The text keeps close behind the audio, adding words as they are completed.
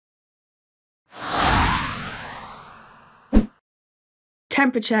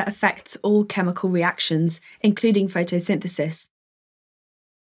Temperature affects all chemical reactions, including photosynthesis.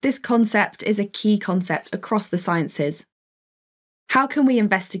 This concept is a key concept across the sciences. How can we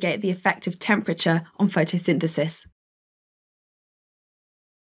investigate the effect of temperature on photosynthesis?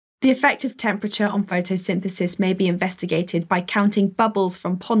 The effect of temperature on photosynthesis may be investigated by counting bubbles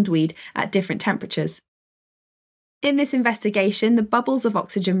from pondweed at different temperatures. In this investigation, the bubbles of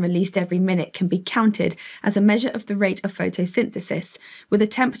oxygen released every minute can be counted as a measure of the rate of photosynthesis, with the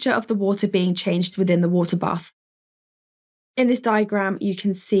temperature of the water being changed within the water bath. In this diagram, you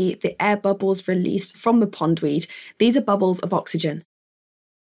can see the air bubbles released from the pondweed. These are bubbles of oxygen.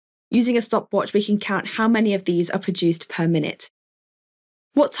 Using a stopwatch, we can count how many of these are produced per minute.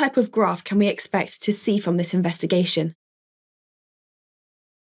 What type of graph can we expect to see from this investigation?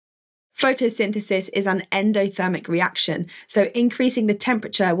 Photosynthesis is an endothermic reaction, so increasing the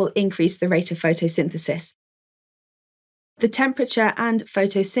temperature will increase the rate of photosynthesis. The temperature and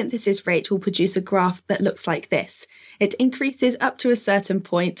photosynthesis rate will produce a graph that looks like this. It increases up to a certain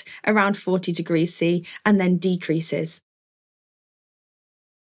point, around 40 degrees C, and then decreases.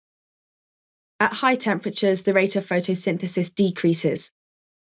 At high temperatures, the rate of photosynthesis decreases.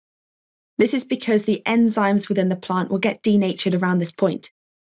 This is because the enzymes within the plant will get denatured around this point.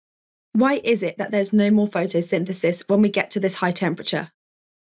 Why is it that there's no more photosynthesis when we get to this high temperature?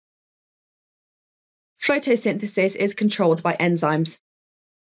 Photosynthesis is controlled by enzymes.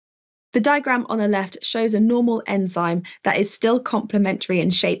 The diagram on the left shows a normal enzyme that is still complementary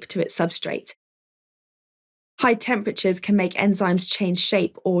in shape to its substrate. High temperatures can make enzymes change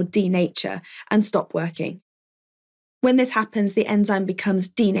shape or denature and stop working. When this happens, the enzyme becomes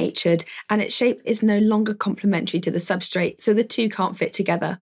denatured and its shape is no longer complementary to the substrate, so the two can't fit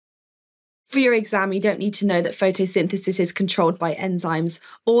together. For your exam, you don't need to know that photosynthesis is controlled by enzymes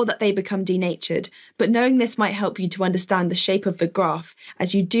or that they become denatured, but knowing this might help you to understand the shape of the graph,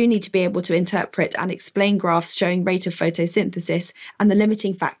 as you do need to be able to interpret and explain graphs showing rate of photosynthesis and the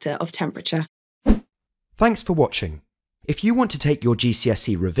limiting factor of temperature. Thanks for watching. If you want to take your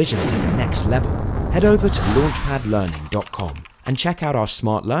GCSE revision to the next level, head over to launchpadlearning.com and check out our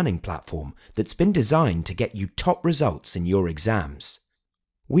smart learning platform that's been designed to get you top results in your exams.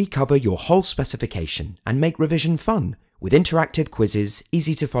 We cover your whole specification and make revision fun with interactive quizzes,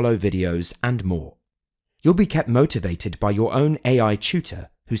 easy-to-follow videos, and more. You'll be kept motivated by your own AI tutor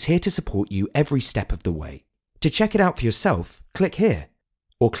who's here to support you every step of the way. To check it out for yourself, click here.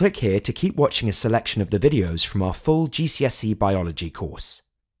 Or click here to keep watching a selection of the videos from our full GCSE Biology course.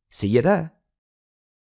 See you there!